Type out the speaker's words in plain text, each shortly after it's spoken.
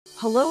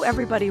Hello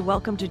everybody,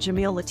 welcome to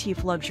Jamil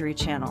Latif Luxury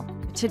Channel.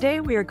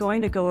 Today we are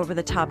going to go over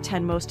the top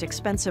 10 most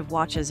expensive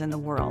watches in the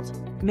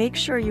world. Make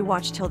sure you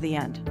watch till the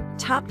end.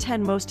 Top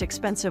 10 most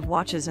expensive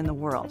watches in the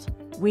world.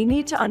 We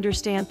need to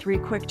understand 3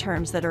 quick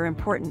terms that are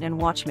important in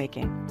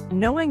watchmaking.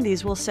 Knowing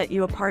these will set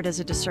you apart as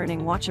a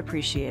discerning watch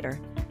appreciator.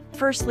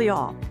 Firstly,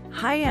 all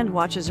high-end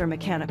watches are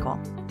mechanical.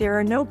 There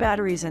are no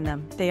batteries in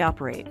them, they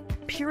operate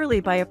purely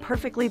by a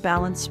perfectly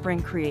balanced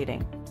spring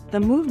creating the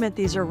movement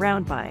these are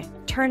wound by,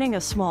 turning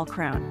a small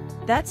crown.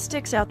 That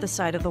sticks out the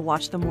side of the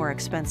watch. The more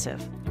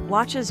expensive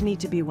watches need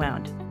to be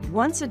wound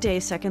once a day.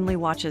 Secondly,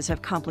 watches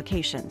have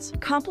complications.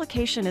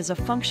 Complication is a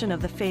function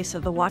of the face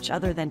of the watch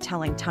other than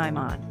telling time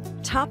on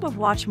top of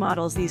watch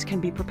models. These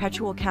can be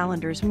perpetual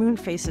calendars, moon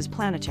phases,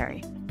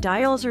 planetary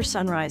dials, or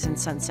sunrise and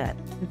sunset.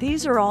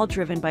 These are all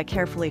driven by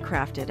carefully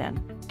crafted and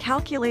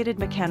calculated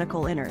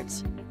mechanical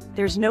innards.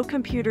 There's no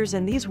computers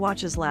in these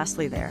watches.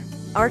 Lastly, there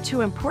are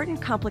 2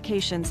 important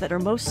complications that are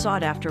most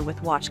sought after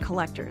with watch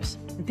collectors.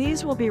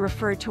 These will be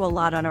referred to a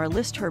lot on our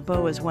list.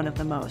 Turbo is one of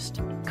the most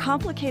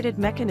complicated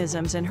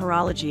mechanisms in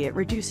horology. It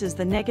reduces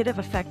the negative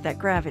effect that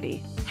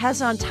gravity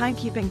has on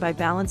timekeeping by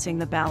balancing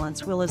the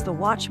balance wheel. As the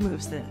watch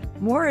moves, the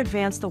more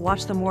advanced the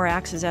watch, the more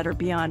axes at or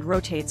beyond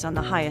rotates, on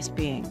the highest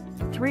being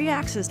 3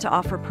 axes to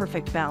offer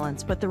perfect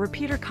balance. But the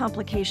repeater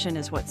complication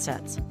is what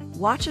sets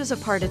watches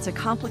apart. It's a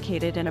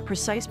complicated and a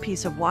precise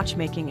piece of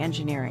watchmaking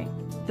engineering.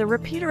 The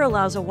repeater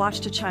allows a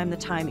watch to chime the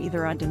time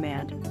either on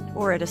demand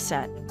or at a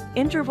set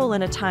interval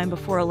in a time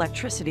before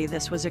electricity.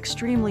 This was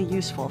extremely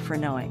useful for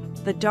knowing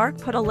the dark.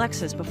 Put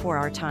Alexis before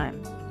our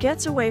time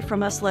gets away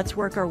from us. Let's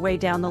work our way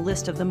down the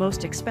list of the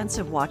most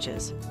expensive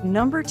watches.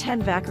 Number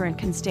 10, Vacheron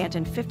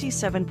Constantin,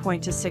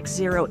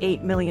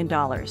 $57.608 million.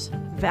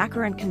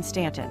 Vacheron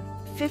Constantin,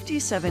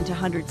 $57 to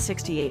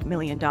 $168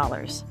 million.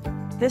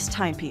 This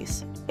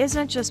timepiece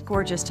isn't just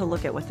gorgeous to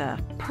look at with a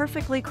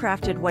perfectly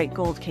crafted white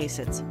gold case,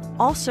 it's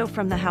also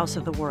from the house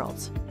of the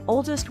world's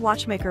oldest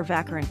watchmaker,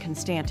 Vacheron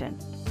Constantin.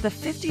 The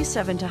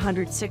 57 to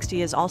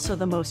 160 is also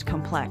the most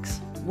complex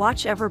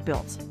watch ever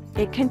built.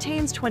 It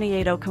contains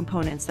 28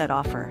 components that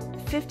offer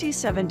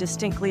 57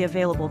 distinctly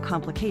available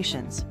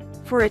complications.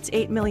 For its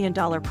 $8 million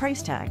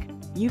price tag,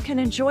 you can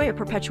enjoy a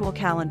perpetual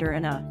calendar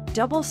and a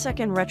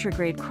double-second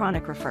retrograde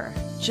chronographer,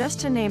 just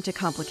to name 2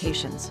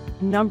 complications.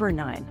 Number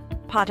 9,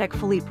 Patek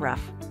Philippe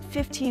Ref.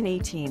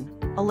 1518,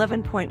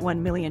 $11.1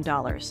 million.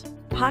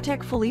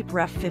 Patek Philippe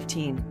Ref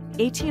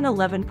 1518,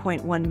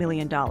 $11.1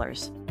 million.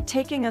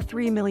 Taking a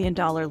 $3 million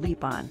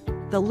leap on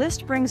the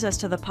list brings us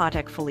to the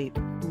Patek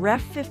Philippe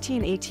Ref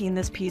 1518.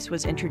 This piece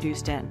was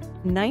introduced in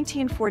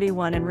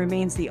 1941 and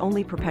remains the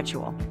only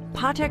perpetual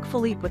Patek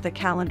Philippe with a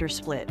calendar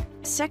split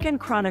second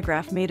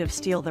chronograph made of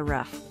steel. The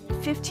Ref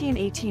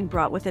 1518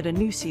 brought with it a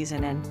new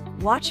season in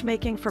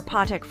watchmaking for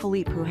Patek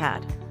Philippe, who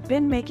had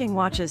been making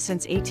watches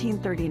since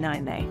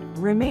 1839. They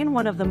remain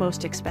one of the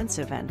most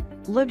expensive and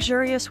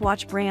luxurious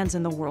watch brands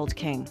in the world.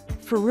 King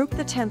Farouk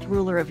X,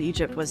 ruler of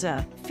Egypt, was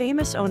a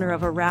famous owner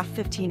of a Raf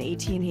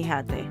 1518. He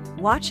had the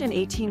watch in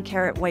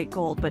 18-karat white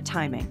gold, but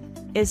timing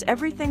is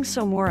everything,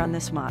 so more on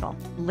this model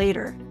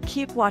later.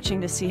 Keep watching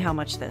to see how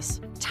much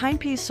this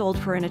timepiece sold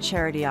for in a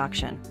charity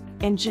auction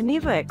in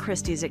Geneva at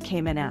Christie's. It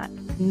came in at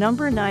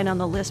number 9 on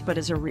the list, but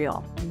is a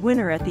real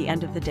winner at the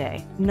end of the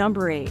day.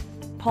 Number 8,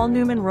 Paul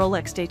Newman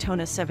Rolex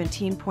Daytona,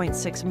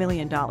 $17.6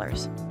 million.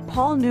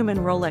 Paul Newman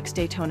Rolex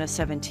Daytona,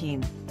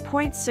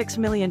 $17.6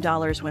 million.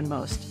 When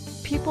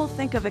most people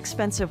think of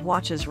expensive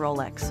watches,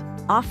 Rolex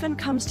often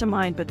comes to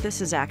mind, but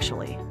this is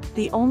actually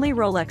the only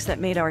Rolex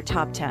that made our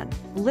top 10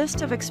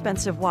 list of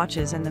expensive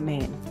watches, and the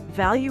main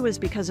value is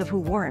because of who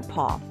wore it.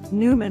 Paul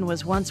Newman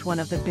was once one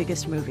of the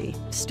biggest movie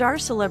star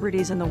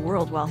celebrities in the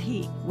world. While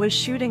he was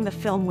shooting the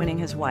film, winning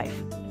his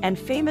wife and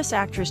famous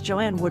actress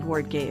Joanne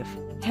Woodward gave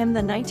him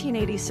the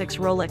 1986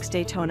 Rolex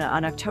Daytona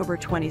on October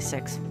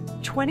 26,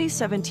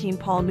 2017.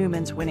 Paul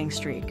Newman's winning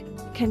streak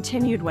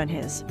continued when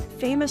his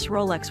famous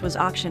Rolex was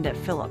auctioned at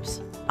Phillips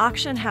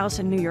Auction House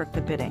in New York. The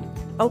bidding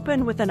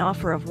opened with an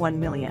offer of $1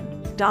 million,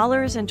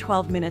 and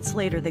 12 minutes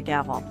later the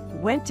gavel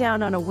went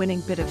down on a winning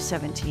bid of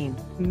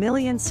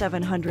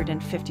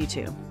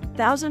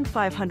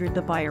 $17,752,500.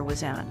 The buyer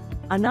was an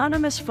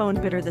anonymous phone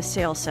bidder. The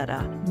sale set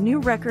a new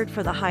record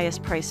for the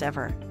highest price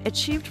ever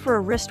achieved for a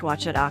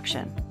wristwatch at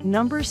auction.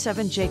 Number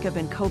 7, Jacob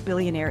 & Co.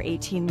 Billionaire,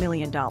 $18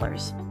 million.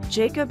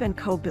 Jacob &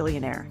 Co.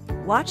 Billionaire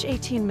watch,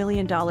 $18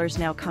 million.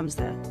 Now comes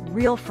the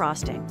real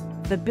frosting.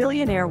 The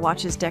Billionaire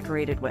watch is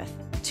decorated with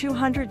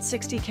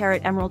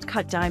 260-karat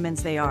emerald-cut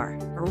diamonds. They are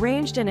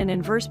arranged in an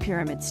inverse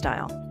pyramid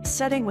style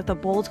setting with a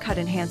bold cut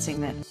enhancing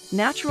the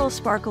natural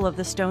sparkle of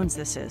the stones.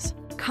 This is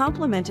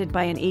complemented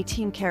by an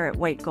 18-karat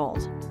white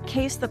gold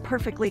case. The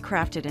perfectly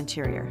crafted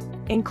interior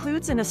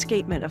includes an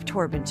escapement of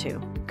tourbillon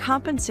to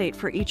compensate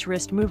for each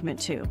wrist movement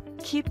to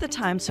keep the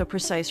time so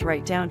precise,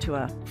 right down to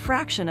a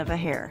fraction of a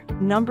hair.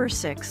 Number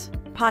 6,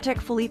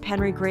 Patek Philippe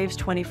Henry Graves,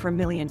 $24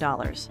 million.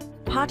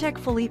 Patek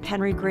Philippe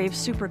Henry Graves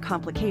Super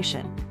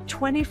Complication,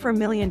 $24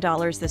 million.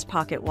 This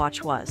pocket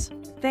watch was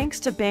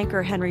thanks to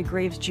banker Henry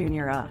Graves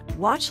Jr., a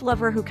watch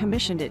lover who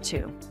commissioned it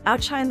to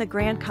outshine the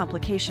grand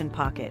complication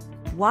pocket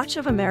watch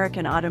of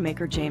American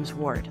automaker James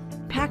Ward.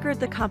 Packard.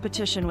 The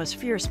competition was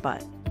fierce,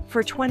 but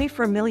for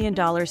 $24 million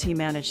he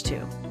managed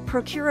to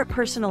procure a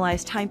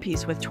personalized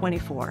timepiece with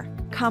 24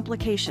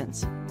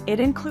 complications. It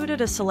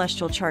included a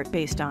celestial chart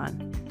based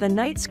on the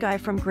night sky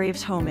from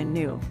Graves' home in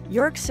New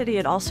York City.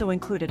 It also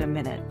included a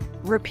minute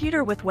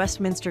repeater with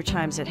Westminster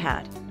chimes. It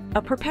had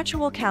a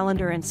perpetual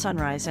calendar and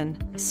sunrise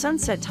and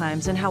sunset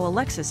times. And how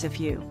Alexis, if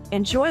you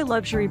enjoy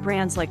luxury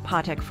brands like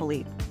Patek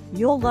Philippe,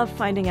 you'll love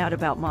finding out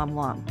about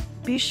Montblanc.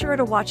 Be sure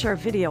to watch our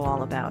video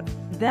all about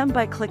them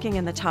by clicking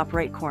in the top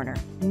right corner.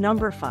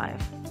 Number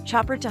 5.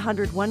 Chopard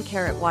 101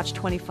 carat watch,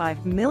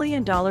 $25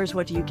 million.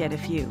 What do you get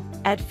if you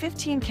add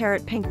 15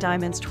 carat pink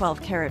diamonds,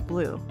 12 carat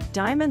blue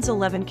diamonds,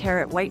 11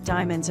 carat white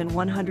diamonds, and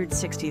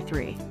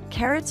 163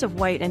 carats of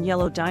white and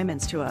yellow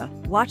diamonds to a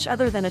watch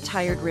other than a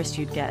tired wrist?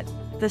 You'd get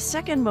the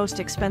second most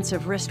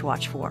expensive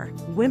wristwatch for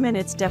women.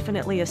 It's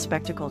definitely a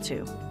spectacle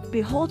to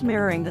behold,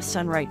 mirroring the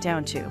sun right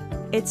down to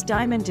its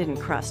diamond didn't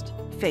crust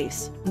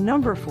face.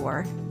 Number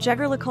 4.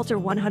 Jaeger LeCoultre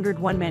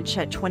 101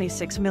 manchette,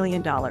 $26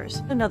 million.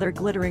 Another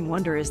glittering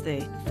wonder is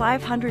the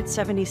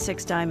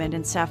 576 diamond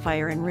and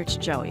sapphire enriched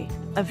Joey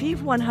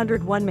Aviv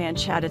 101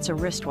 manchette. It's a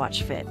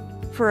wristwatch fit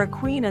for a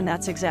queen, and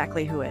that's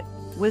exactly who it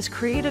was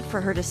created for.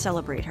 Her to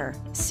celebrate her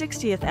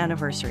 60th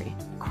anniversary,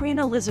 Queen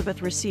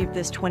Elizabeth received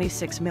this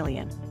 $26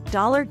 million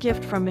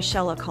gift from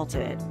Michel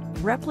LeCoultre. It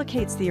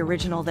replicates the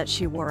original that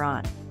she wore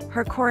on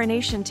her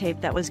coronation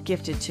tape that was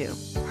gifted to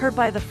her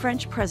by the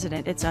French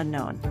president. It's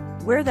unknown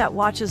where that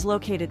watch is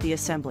located. The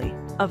assembly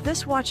of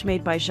this watch,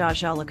 made by Jean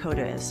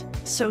LeCoultre, is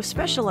so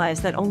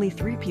specialized that only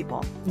 3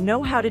 people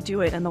know how to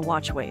do it, and the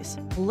watch weighs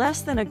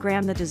less than a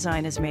gram. The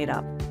design is made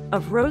up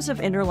of rows of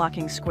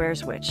interlocking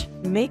squares which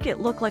make it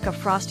look like a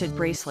frosted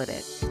bracelet.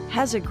 It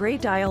has a gray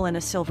dial and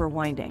a silver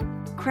winding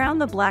crown.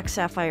 The black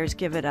sapphires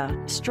give it a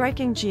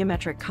striking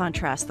geometric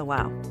contrast. The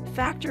wow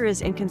factor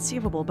is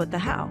inconceivable, but the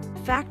how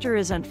factor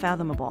is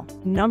unfathomable.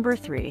 Number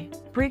 3.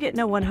 Breguet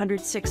No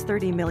 106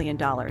 $30 million.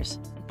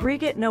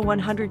 Breguet No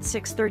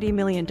 106 $30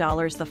 million.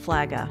 The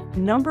Flaga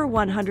number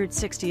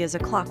 160 is a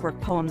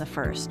clockwork poem. The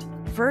first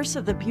verse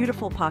of the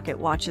beautiful pocket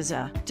watch is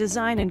a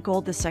design in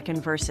gold. The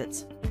second verse,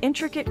 its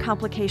intricate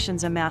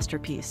complications, a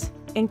masterpiece,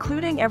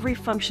 including every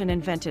function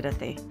invented at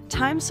the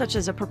time, such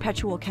as a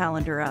perpetual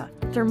calendar, a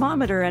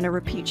thermometer, and a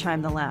repeat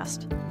chime. The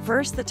last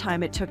verse, the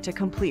time it took to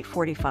complete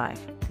 45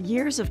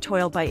 years of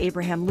toil by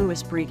Abraham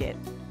Louis Breguet,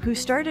 who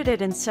started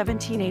it in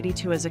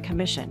 1782 as a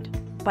commissioned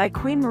by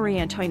Queen Marie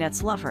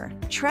Antoinette's lover.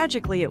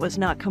 Tragically, it was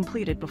not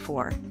completed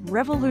before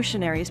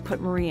revolutionaries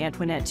put Marie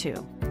Antoinette to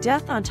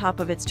death on top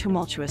of its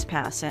tumultuous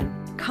past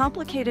and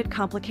complicated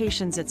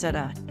complications. It's at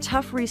a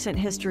tough recent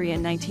history.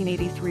 In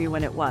 1983,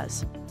 when it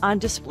was on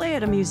display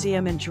at a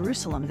museum in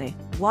Jerusalem, the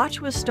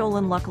watch was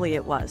stolen. Luckily,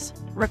 it was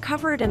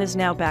recovered and is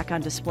now back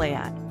on display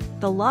at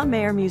the La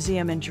Meir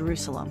Museum in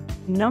Jerusalem.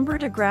 Number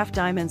 2. Graff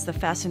Diamonds. The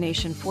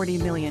Fascination,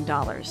 $40 million.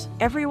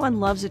 Everyone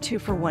loves a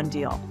 2-for-1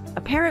 deal,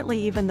 apparently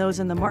even those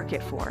in the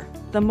market for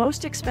the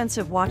most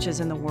expensive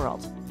watches in the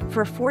world.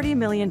 For $40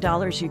 million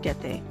you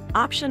get the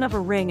option of a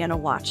ring and a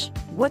watch.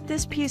 What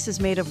this piece is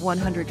made of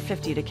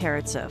 150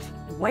 carats of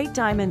white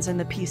diamonds in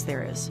the piece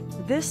there is.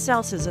 This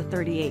sells as a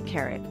 38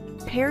 carat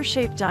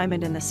pear-shaped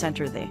diamond in the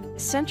center. The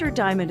center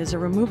diamond is a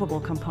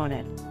removable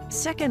component.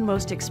 Second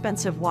most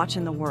expensive watch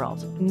in the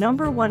world.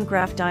 Number 1.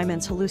 Graff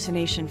Diamonds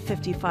Hallucination,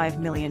 $55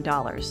 million.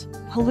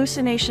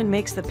 Hallucination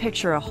makes the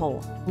picture a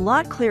whole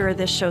lot clearer.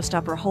 This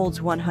showstopper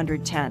holds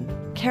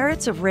 110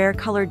 carats of rare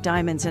colored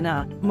diamonds in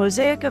a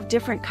mosaic of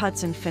different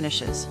cuts and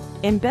finishes.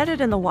 Embedded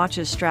in the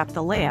watch's strap,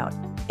 the layout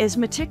is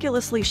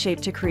meticulously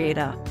shaped to create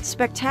a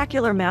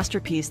spectacular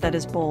masterpiece that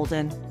is bold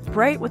and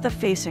bright, with a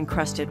face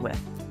encrusted with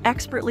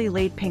expertly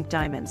laid pink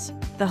diamonds.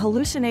 The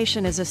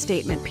Hallucination is a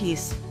statement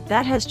piece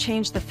that has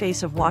changed the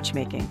face of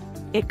watchmaking.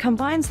 It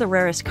combines the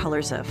rarest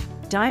colors of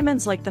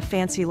diamonds, like the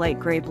fancy light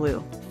gray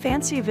blue,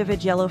 fancy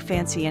vivid yellow,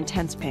 fancy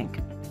intense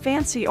pink,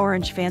 fancy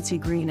orange, fancy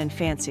green, and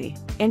fancy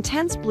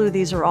intense blue.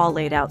 These are all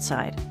laid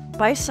outside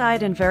by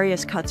side in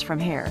various cuts, from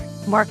hair,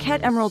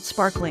 marquette, emerald,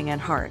 sparkling,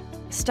 and heart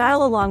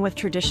style, along with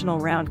traditional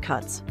round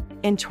cuts.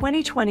 In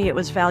 2020, it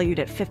was valued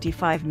at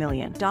 $55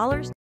 million.